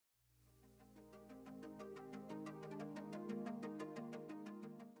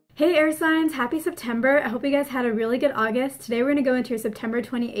Hey air signs, happy September. I hope you guys had a really good August. Today we're going to go into your September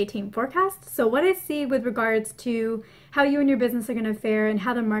 2018 forecast. So what I see with regards to how you and your business are going to fare and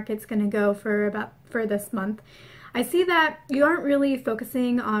how the market's going to go for this month. I see that you aren't really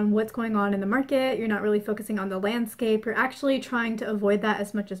focusing on what's going on in the market. You're not really focusing on the landscape. You're actually trying to avoid that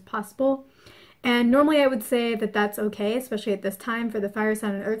as much as possible. And normally I would say that that's okay, especially at this time for the fire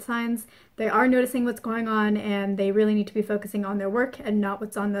sign and earth signs. They are noticing what's going on and they really need to be focusing on their work and not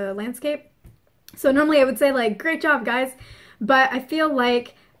what's on the landscape. So normally I would say like, great job guys, but I feel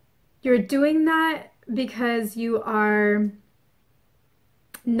like you're doing that because you are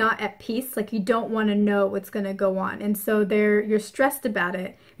not at peace, like you don't want to know what's going to go on. And so you're stressed about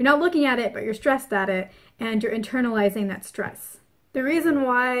it. You're not looking at it, but you're stressed at it and you're internalizing that stress. The reason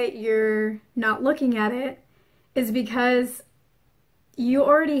why you're not looking at it is because you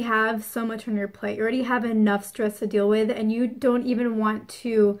already have so much on your plate. You already have enough stress to deal with, and you don't even want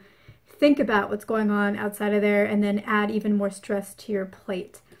to think about what's going on outside of there and then add even more stress to your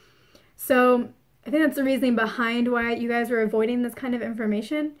plate. So I think that's the reasoning behind why you guys are avoiding this kind of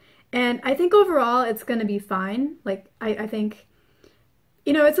information. And I think overall it's going to be fine. Like, I think,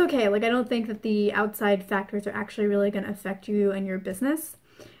 you know, it's okay. Like, I don't think that the outside factors are actually really going to affect you and your business.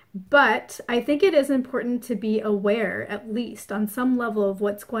 But I think it is important to be aware, at least on some level, of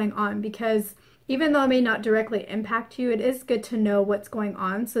what's going on, because even though it may not directly impact you, it is good to know what's going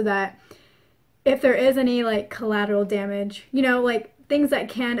on so that if there is any like collateral damage, you know, like things that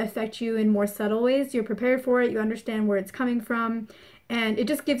can affect you in more subtle ways, you're prepared for it, you understand where it's coming from, and it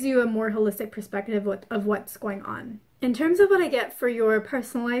just gives you a more holistic perspective of what's going on. In terms of what I get for your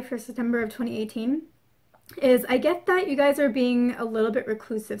personal life for September of 2018, is I get that you guys are being a little bit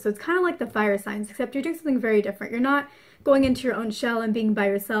reclusive. So it's kind of like the fire signs, except you're doing something very different. You're not going into your own shell and being by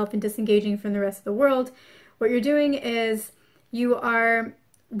yourself and disengaging from the rest of the world. What you're doing is you are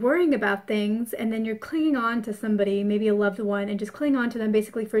worrying about things and then you're clinging on to somebody, maybe a loved one, and just clinging on to them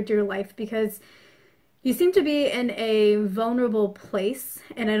basically for dear life because you seem to be in a vulnerable place,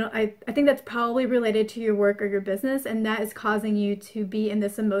 and I think that's probably related to your work or your business, and that is causing you to be in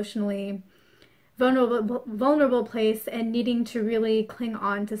this emotionally vulnerable place and needing to really cling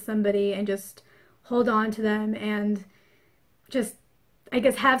on to somebody and just hold on to them and just, I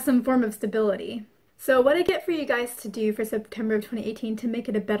guess, have some form of stability. So what I get for you guys to do for September of 2018 to make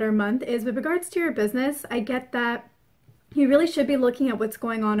it a better month is with regards to your business, I get that you really should be looking at what's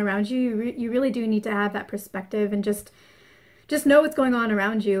going on around you. You really do need to have that perspective and just know what's going on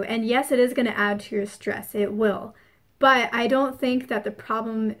around you. And yes, it is going to add to your stress. It will. But I don't think that the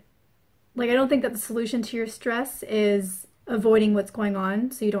problem, I don't think that the solution to your stress is avoiding what's going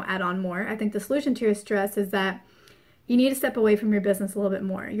on so you don't add on more. I think the solution to your stress is that you need to step away from your business a little bit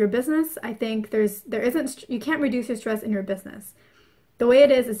more. Your business, I think you can't reduce your stress in your business. The way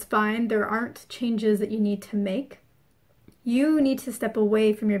it is fine. There aren't changes that you need to make. You need to step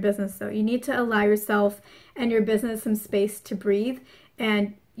away from your business though. You need to allow yourself and your business some space to breathe.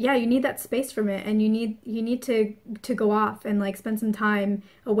 And yeah, you need that space from it, and you need to go off and like spend some time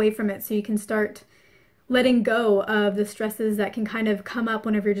away from it so you can start letting go of the stresses that can kind of come up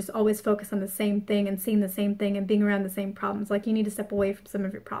whenever you're just always focused on the same thing and seeing the same thing and being around the ssame problems. Like, you need to step away from some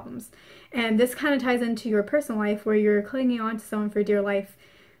of your problems. And this kind of ties into your personal life where you're clinging on to someone for dear life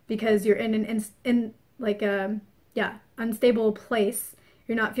because you're in an unstable place.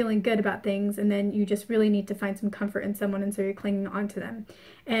 You're not feeling good about things, and then you just really need to find some comfort in someone, and so you're clinging on to them.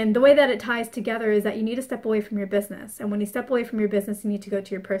 And the way that it ties together is that you need to step away from your business. And when you step away from your business, you need to go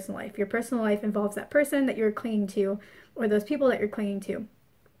to your personal life. Your personal life involves that person that you're clinging to or those people that you're clinging to.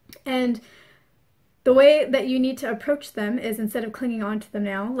 And the way that you need to approach them is instead of clinging on to them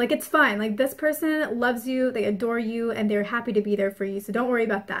now, like, it's fine. Like, this person loves you, they adore you, and they're happy to be there for you. So don't worry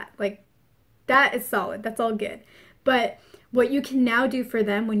about that. Like, that is solid. That's all good. But what you can now do for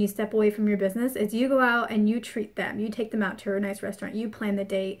them when you step away from your business is you go out and you treat them. You take them out to a nice restaurant. You plan the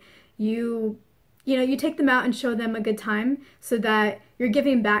date. You take them out and show them a good time so that you're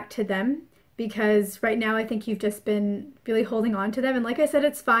giving back to them, because right now I think you've just been really holding on to them. And like I said,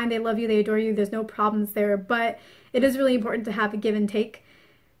 it's fine. They love you. They adore you. There's no problems there. But it is really important to have a give and take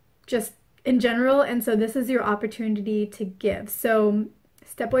just in general. And so this is your opportunity to give. So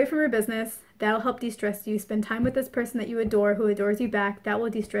step away from your business. That'll help de-stress you. Spend time with this person that you adore, who adores you back. That will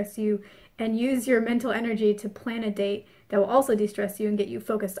de-stress you. And use your mental energy to plan a date that will also de-stress you and get you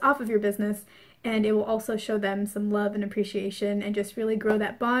focused off of your business. And it will also show them some love and appreciation and just really grow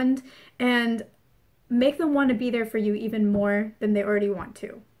that bond and make them want to be there for you even more than they already want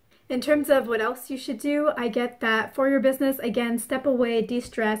to. In terms of what else you should do, I get that for your business, again, step away,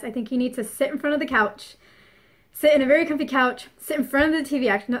 de-stress. I think you need to sit in front of the couch, sit in a very comfy couch, sit in front of the TV,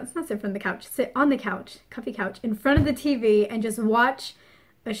 actually, no, it's not sit in front of the couch, sit on the couch, comfy couch, in front of the TV and just watch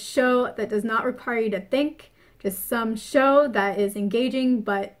a show that does not require you to think, just some show that is engaging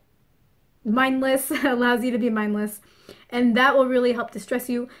but mindless, allows you to be mindless, and that will really help distress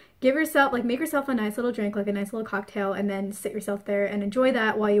you. Give yourself, like, make yourself a nice little drink, like a nice little cocktail, and then sit yourself there and enjoy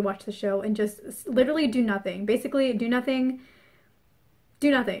that while you watch the show and just literally do nothing. Basically, do nothing.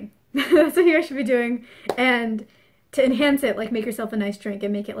 Do nothing. That's what you guys should be doing. And to enhance it, like, make yourself a nice drink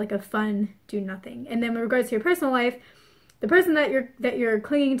and make it like a fun do nothing. And then with regards to your personal life, the person that you're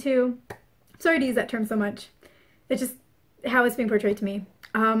clinging to, sorry to use that term so much, it's just how it's being portrayed to me.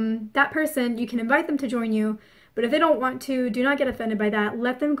 That person, you can invite them to join you, but if they don't want to, do not get offended by that.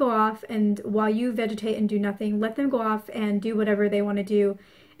 Let them go off, and while you vegetate and do nothing, let them go off and do whatever they want to do,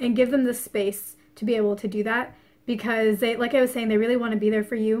 and give them the space to be able to do that, because they, like I was saying, they really want to be there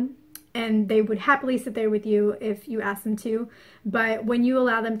for you, and they would happily sit there with you if you ask them to. But when you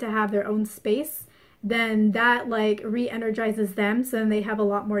allow them to have their own space, then that like re-energizes them, so then they have a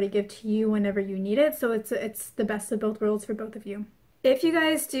lot more to give to you whenever you need it. So it's the best of both worlds for both of you. If you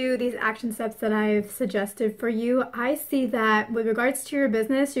guys do these action steps that I've suggested for you, I see that with regards to your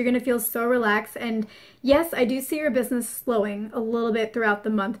business, you're going to feel so relaxed. And yes, I do see your business slowing a little bit throughout the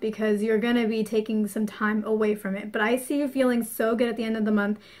month because you're going to be taking some time away from it. But I see you feeling so good at the end of the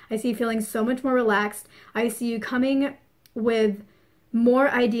month. I see you feeling so much more relaxed. I see you coming with more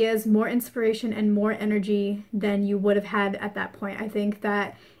ideas, more inspiration, and more energy than you would have had at that point. I think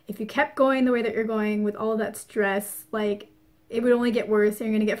that if you kept going the way that you're going with all of that stress, like, it would only get worse, and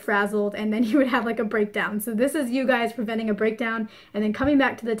you're going to get frazzled, and then you would have like a breakdown. So this is you guys preventing a breakdown and then coming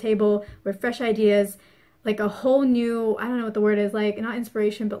back to the table with fresh ideas, like a whole new, I don't know what the word is, like, not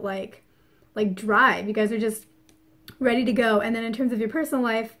inspiration, but like drive. You guys are just ready to go. And then in terms of your personal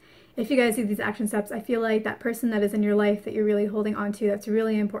life, if you guys do these action steps, I feel like that person that is in your life that you're really holding on to, that's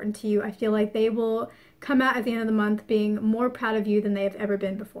really important to you, I feel like they will come out at the end of the month being more proud of you than they have ever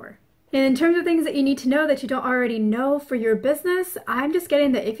been before. And in terms of things that you need to know that you don't already know for your business, I'm just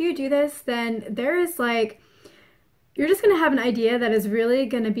getting that if you do this, then there is like, you're just going to have an idea that is really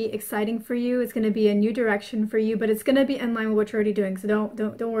going to be exciting for you. It's going to be a new direction for you, but it's going to be in line with what you're already doing. So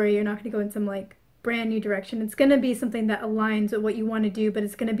don't worry, you're not going to go in some like brand new direction. It's going to be something that aligns with what you want to do, but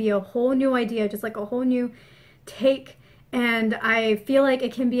it's going to be a whole new idea, just like a whole new take. And I feel like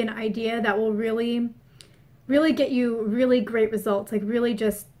it can be an idea that will really get you really great results, like really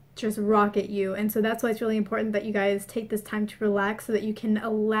just rocket you. And so that's why it's really important that you guys take this time to relax so that you can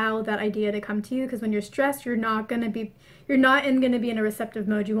allow that idea to come to you, because when you're stressed, you're not going to be in a receptive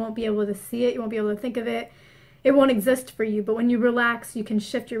mode. You won't be able to see it, you won't be able to think of it, it won't exist for you. But when you relax, you can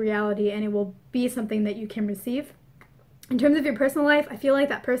shift your reality and it will be something that you can receive. In terms of your personal life, I feel like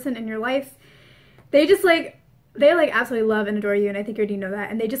that person in your life, they absolutely love and adore you, and I think you already know that,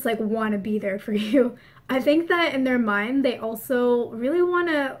 and they just like want to be there for you. I think that in their mind, they also really want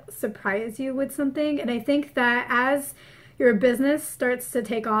to surprise you with something, and I think that as your business starts to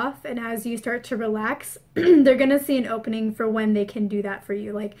take off and as you start to relax, they're going to see an opening for when they can do that for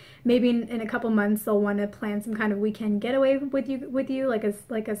you. Like maybe in a couple months, they'll want to plan some kind of weekend getaway with you, like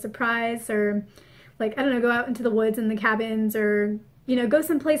a surprise, or like, I don't know, go out into the woods and the cabins, or you know, go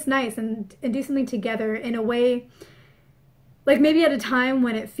someplace nice and do something together in a way, like maybe at a time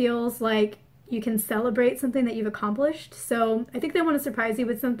when it feels like you can celebrate something that you've accomplished. So I think they want to surprise you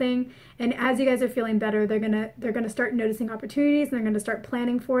with something, and as you guys are feeling better, they're gonna start noticing opportunities, and they're gonna start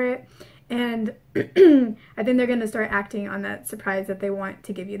planning for it, and I think they're gonna start acting on that surprise that they want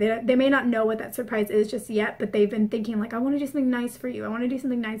to give you. They may not know what that surprise is just yet, but they've been thinking like, I want to do something nice for you. I want to do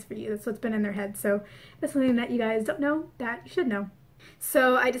something nice for you. That's what's been in their head. So that's something that you guys don't know that you should know.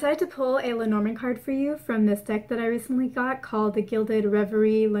 So I decided to pull a Lenormand card for you from this deck that I recently got called the Gilded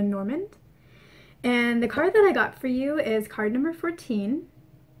Reverie Lenormand. And the card that I got for you is card number 14.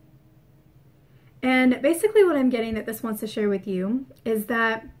 And basically what I'm getting that this wants to share with you is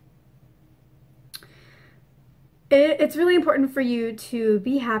that it's really important for you to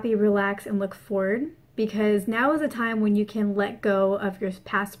be happy, relax, and look forward, because now is a time when you can let go of your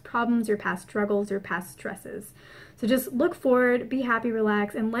past problems, your past struggles, your past stresses. So just look forward, be happy,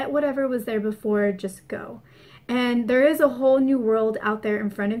 relax, and let whatever was there before just go. And there is a whole new world out there in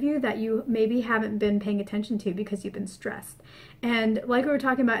front of you that you maybe haven't been paying attention to because you've been stressed. And like we were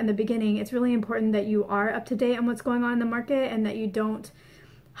talking about in the beginning, it's really important that you are up to date on what's going on in the market, and that you don't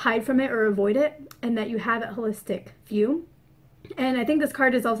hide from it or avoid it, and that you have a holistic view. And I think this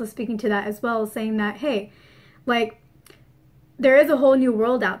card is also speaking to that as well, saying that, hey, like, there is a whole new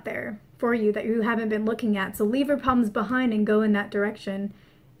world out there for you that you haven't been looking at. So leave your problems behind and go in that direction,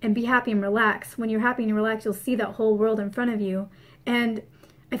 and be happy and relax. When you're happy and relax, you'll see that whole world in front of you. And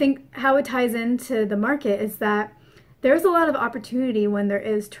I think how it ties into the market is that there's a lot of opportunity when there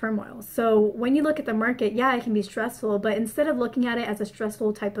is turmoil. So when you look at the market, yeah, it can be stressful, but instead of looking at it as a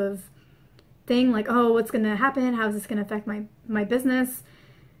stressful type of thing, like, oh, what's going to happen? How is this going to affect my business?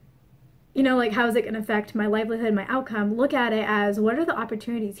 You know, like, how is it going to affect my livelihood, my outcome? Look at it as, what are the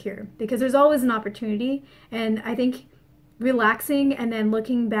opportunities here? Because there's always an opportunity. And I think relaxing and then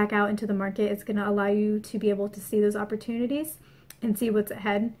looking back out into the market is going to allow you to be able to see those opportunities and see what's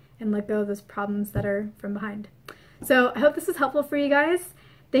ahead and let go of those problems that are from behind. So I hope this was helpful for you guys.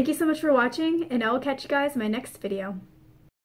 Thank you so much for watching, and I will catch you guys in my next video.